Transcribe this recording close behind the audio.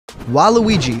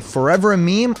Waluigi, forever a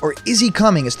meme, or is he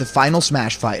coming as the final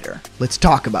Smash fighter? Let's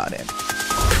talk about it.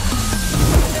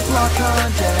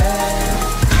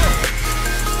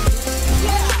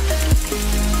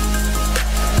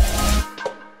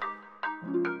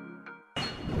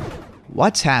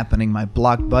 What's happening, my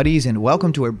blocked buddies, and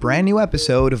welcome to a brand new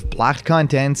episode of Blocked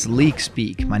Content's Leak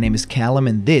Speak. My name is Callum,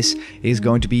 and this is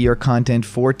going to be your content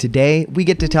for today. We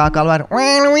get to talk all about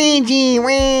Waluigi.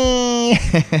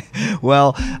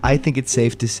 Well, I think it's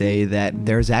safe to say that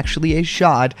there's actually a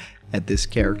shot at this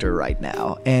character right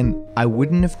now, and I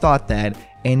wouldn't have thought that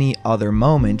any other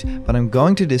moment, but I'm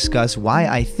going to discuss why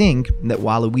I think that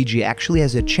Waluigi actually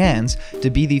has a chance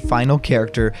to be the final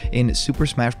character in Super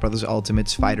Smash Bros.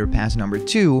 Ultimate's Fighter Pass number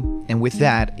 2, and with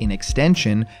that, in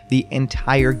extension, the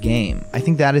entire game. I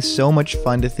think that is so much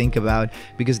fun to think about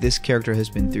because this character has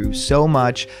been through so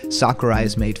much. Sakurai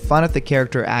has made fun of the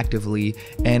character actively,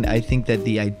 and I think that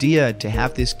the idea to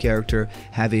have this character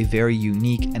have a very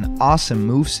unique and awesome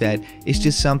moveset is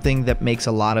just something that makes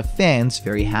a lot of fans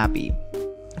very happy.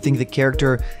 I think the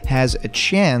character has a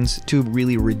chance to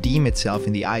really redeem itself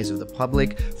in the eyes of the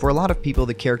public. For a lot of people,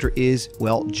 the character is,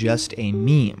 well, just a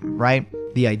meme, right?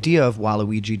 The idea of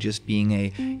Waluigi just being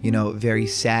a, very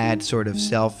sad sort of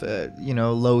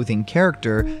loathing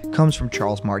character comes from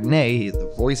Charles Martinet,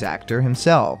 the voice actor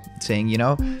himself, saying,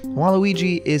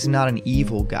 Waluigi is not an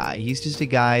evil guy. He's just a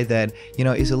guy that,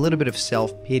 is a little bit of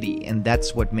self-pity, and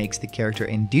that's what makes the character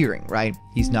endearing, right?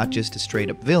 He's not just a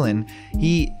straight-up villain.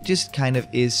 He just kind of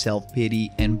is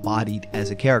self-pity embodied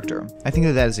as a character. I think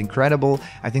that that is incredible.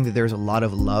 I think that there's a lot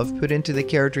of love put into the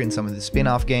character in some of the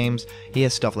spin-off games. He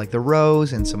has stuff like the Rose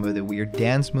and some of the weird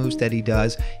dance moves that he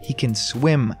does. He can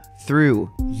swim through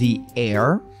the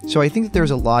air. So I think that there's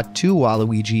a lot to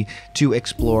Waluigi to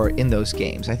explore in those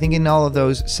games. I think in all of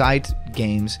those side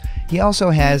games, he also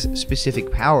has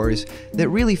specific powers that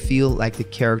really feel like the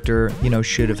character,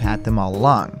 should have had them all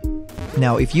along.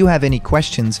 Now, if you have any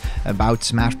questions about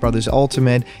Smash Bros.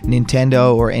 Ultimate,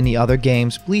 Nintendo, or any other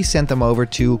games, please send them over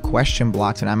to question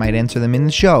blocks and I might answer them in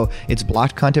the show. It's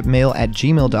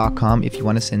blockedcontentmail@gmail.com if you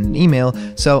want to send an email,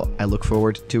 so I look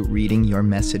forward to reading your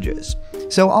messages.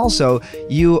 So also,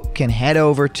 you can head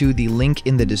over to the link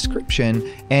in the description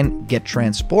and get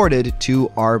transported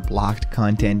to our Blocked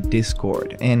Content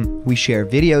Discord. And we share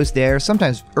videos there,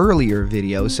 sometimes earlier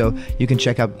videos, so you can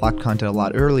check out Blocked Content a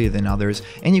lot earlier than others,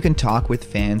 and you can talk with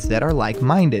fans that are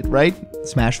like-minded, right?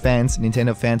 Smash fans,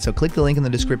 Nintendo fans, so click the link in the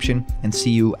description and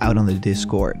see you out on the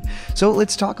Discord. So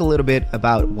let's talk a little bit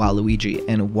about Waluigi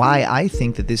and why I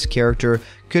think that this character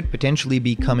could potentially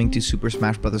be coming to Super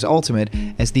Smash Bros. Ultimate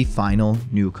as the final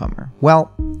newcomer.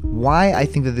 Well, why I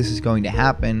think that this is going to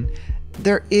happen,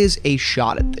 there is a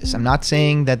shot at this. I'm not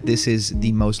saying that this is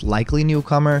the most likely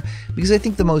newcomer, because I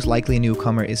think the most likely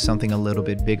newcomer is something a little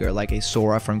bit bigger, like a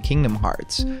Sora from Kingdom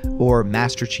Hearts, or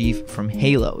Master Chief from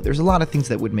Halo. There's a lot of things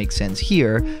that would make sense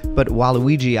here, but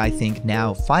Waluigi, I think,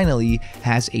 now finally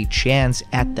has a chance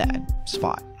at that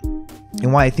spot.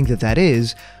 And why I think that that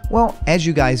is, well, as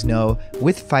you guys know,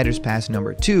 with Fighters Pass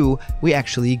number 2, we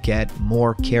actually get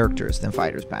more characters than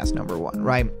Fighters Pass number 1,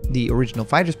 right? The original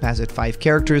Fighters Pass had 5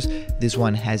 characters, this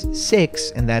one has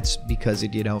 6, and that's because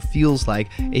it, feels like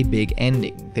a big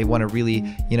ending. They want to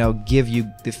really, give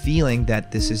you the feeling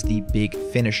that this is the big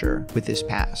finisher with this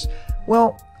pass.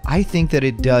 Well, I think that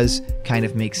it does kind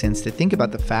of make sense to think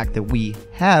about the fact that we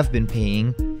have been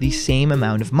paying the same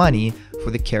amount of money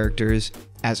for the characters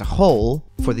as a whole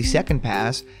for the second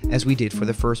pass as we did for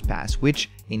the first pass, which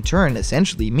in turn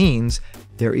essentially means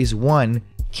there is one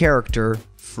character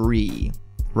free,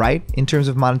 right? In terms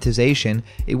of monetization,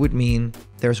 it would mean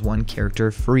there's one character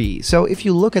free. So if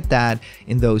you look at that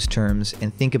in those terms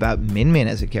and think about Min Min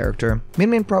as a character,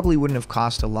 Min Min probably wouldn't have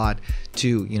cost a lot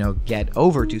to, get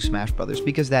over to Smash Brothers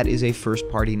because that is a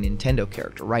first-party Nintendo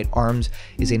character, right? ARMS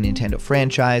is a Nintendo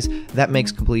franchise. That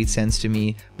makes complete sense to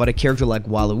me, but a character like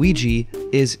Waluigi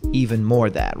is even more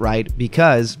that, right?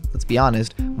 Because, let's be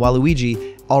honest,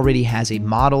 Waluigi already has a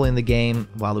model in the game.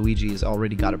 Waluigi has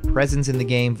already got a presence in the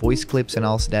game, voice clips and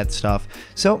all that stuff.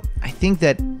 So I think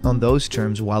that on those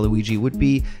terms, Waluigi would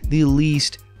be the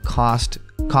least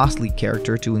costly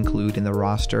character to include in the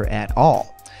roster at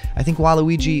all. I think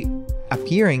Waluigi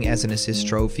appearing as an assist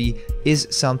trophy is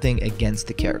something against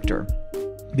the character.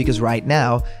 Because right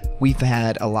now, we've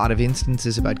had a lot of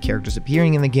instances about characters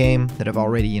appearing in the game that have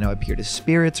already, appeared as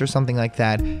spirits or something like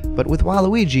that, but with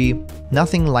Waluigi,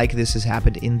 nothing like this has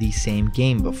happened in the same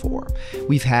game before.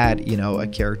 We've had, a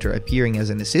character appearing as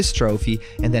an assist trophy,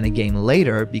 and then a game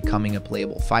later becoming a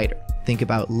playable fighter. Think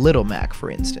about Little Mac,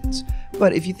 for instance.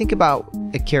 But if you think about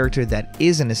a character that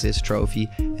is an assist trophy,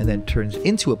 and then turns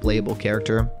into a playable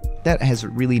character, that has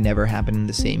really never happened in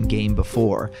the same game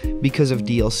before. Because of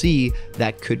DLC,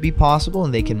 that could be possible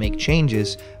and they can make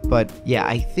changes, but yeah,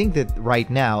 I think that right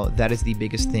now, that is the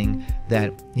biggest thing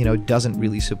that, doesn't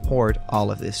really support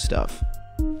all of this stuff.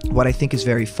 What I think is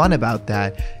very fun about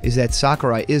that is that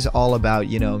Sakurai is all about,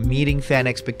 meeting fan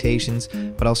expectations,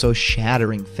 but also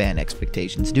shattering fan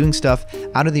expectations, doing stuff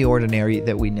out of the ordinary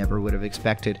that we never would have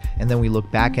expected, and then we look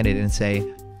back at it and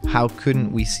say, how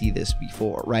couldn't we see this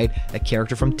before, right? A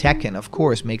character from Tekken, of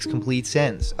course, makes complete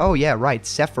sense. Oh yeah, right,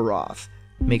 Sephiroth.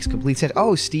 Makes complete sense.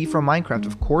 Oh, Steve from Minecraft,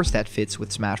 of course that fits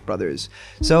with Smash Brothers.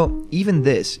 So even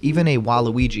this, even a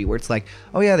Waluigi, where it's like,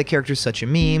 oh yeah, the character's such a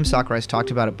meme, Sakurai's talked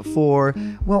about it before,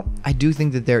 well, I do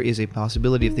think that there is a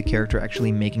possibility of the character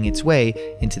actually making its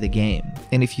way into the game.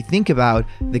 And if you think about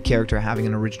the character having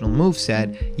an original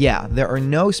moveset, yeah, there are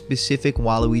no specific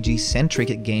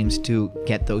Waluigi-centric games to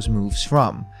get those moves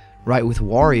from. Right, with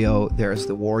Wario, there's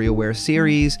the WarioWare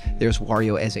series, there's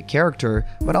Wario as a character,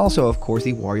 but also, of course,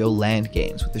 the Wario Land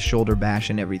games with the shoulder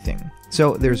bash and everything.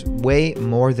 So there's way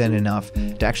more than enough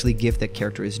to actually give that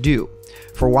character his due.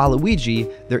 For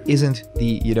Waluigi, there isn't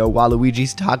the,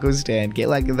 Waluigi's taco stand.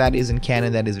 Like, that isn't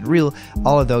canon, that isn't real.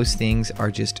 All of those things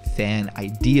are just fan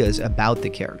ideas about the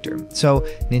character. So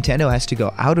Nintendo has to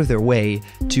go out of their way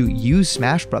to use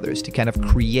Smash Brothers to kind of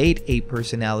create a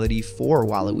personality for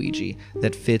Waluigi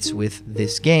that fits with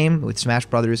this game, with Smash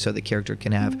Brothers, so the character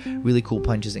can have really cool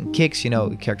punches and kicks.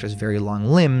 The character has very long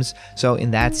limbs. So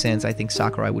in that sense, I think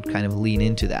Sakurai would kind of lean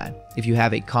into that. If you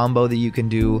have a combo that you can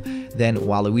do, then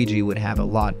Waluigi would have a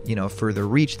lot, further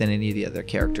reach than any of the other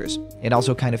characters. It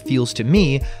also kind of feels to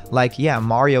me like, yeah,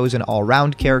 Mario is an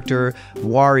all-round character,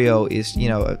 Wario is,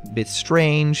 a bit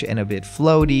strange and a bit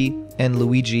floaty, and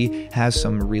Luigi has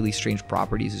some really strange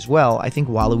properties as well. I think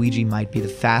Waluigi might be the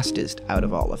fastest out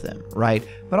of all of them, right?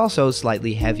 But also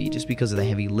slightly heavy, just because of the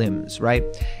heavy limbs, right?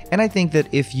 And I think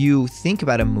that if you think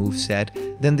about a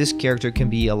moveset, then this character can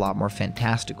be a lot more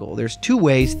fantastical. There's two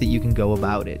ways that you can go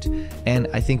about it. And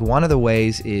I think one of the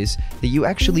ways is that you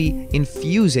actually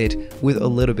infuse it with a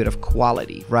little bit of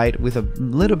quality, right? With a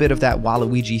little bit of that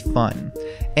Waluigi fun.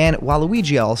 And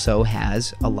Waluigi also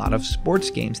has a lot of sports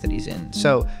games that he's in.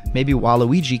 So maybe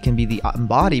Waluigi can be the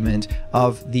embodiment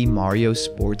of the Mario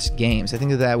sports games. I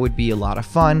think that that would be a lot of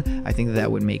fun. I think that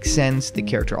that would make sense. The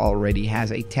character already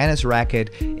has a tennis racket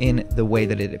in the way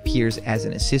that it appears as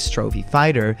an assist trophy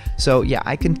fighter. So yeah,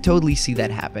 I can totally see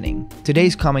that happening.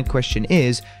 Today's comment question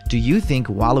is, do you think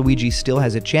Waluigi still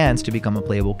has a chance to become a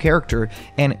playable character,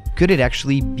 and could it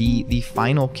actually be the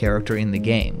final character in the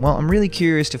game? Well, I'm really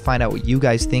curious to find out what you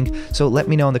guys think, so let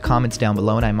me know in the comments down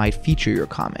below and I might feature your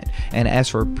comment. And as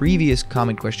for previous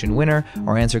comment question winner,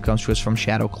 our answer comes to us from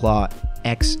Shadowclaw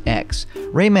XX.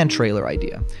 Rayman trailer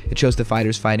idea. It shows the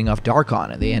fighters fighting off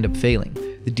Darkon and they end up failing.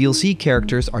 The DLC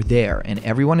characters are there, and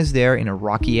everyone is there in a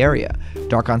rocky area.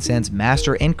 Darkon sends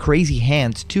Master and Crazy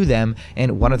Hands to them,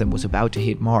 and one of them was about to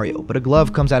hit Mario, but a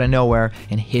glove comes out of nowhere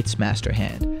and hits Master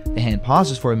Hand. The hand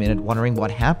pauses for a minute, wondering what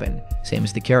happened, same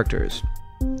as the characters.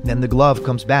 Then the glove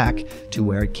comes back to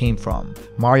where it came from.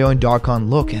 Mario and Darkon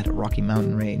look at a rocky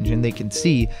mountain range, and they can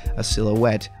see a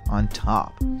silhouette on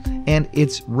top. And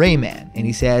it's Rayman, and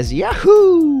he says,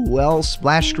 "Yahoo!" Well,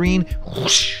 splash screen,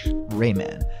 whoosh,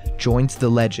 Rayman joins the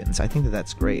legends. I think that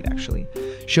that's great, actually.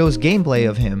 Shows gameplay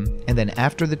of him, and then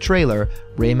after the trailer,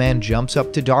 Rayman jumps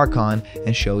up to Darkon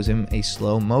and shows him a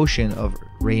slow motion of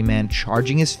Rayman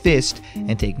charging his fist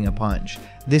and taking a punch.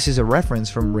 This is a reference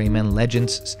from Rayman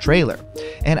Legends' trailer,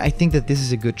 and I think that this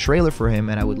is a good trailer for him,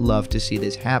 and I would love to see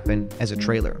this happen as a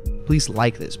trailer. Please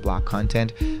like this block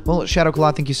content. Well,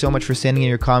 Shadowclaw, thank you so much for sending in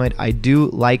your comment. I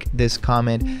do like this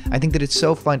comment. I think that it's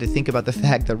so fun to think about the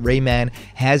fact that Rayman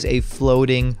has a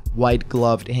floating white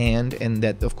gloved hand, and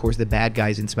that of course the bad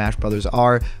guys in Smash Brothers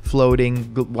are floating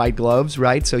white gloves,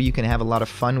 right? So you can have a lot of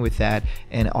fun with that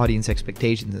and audience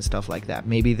expectations and stuff like that.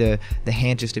 Maybe the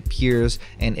hand just appears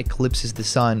and eclipses the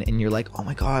sun, and you're like, oh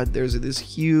my god, there's this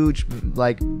huge,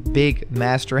 like, big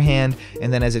master hand,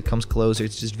 and then as it comes closer,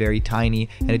 it's just very tiny,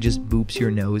 and it just boops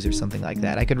your nose or something like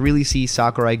that. I could really see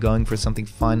Sakurai going for something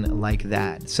fun like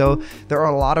that. So there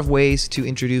are a lot of ways to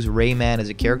introduce Rayman as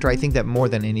a character. I think that more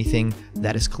than anything,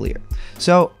 that is clear.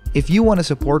 So if you want to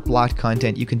support blocked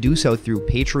content, you can do so through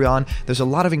Patreon. There's a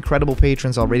lot of incredible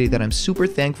patrons already that I'm super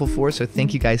thankful for, so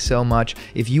thank you guys so much.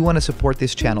 If you want to support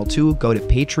this channel too, go to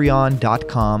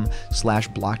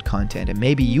patreon.com/blockedcontent, and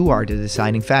maybe you are the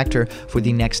deciding factor for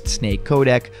the next Snake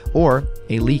Codec or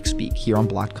a leak speak here on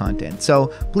Blocked Content. So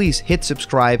please hit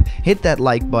subscribe, hit that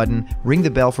like button, ring the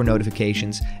bell for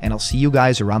notifications, and I'll see you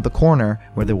guys around the corner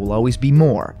where there will always be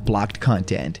more blocked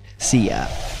content. See ya.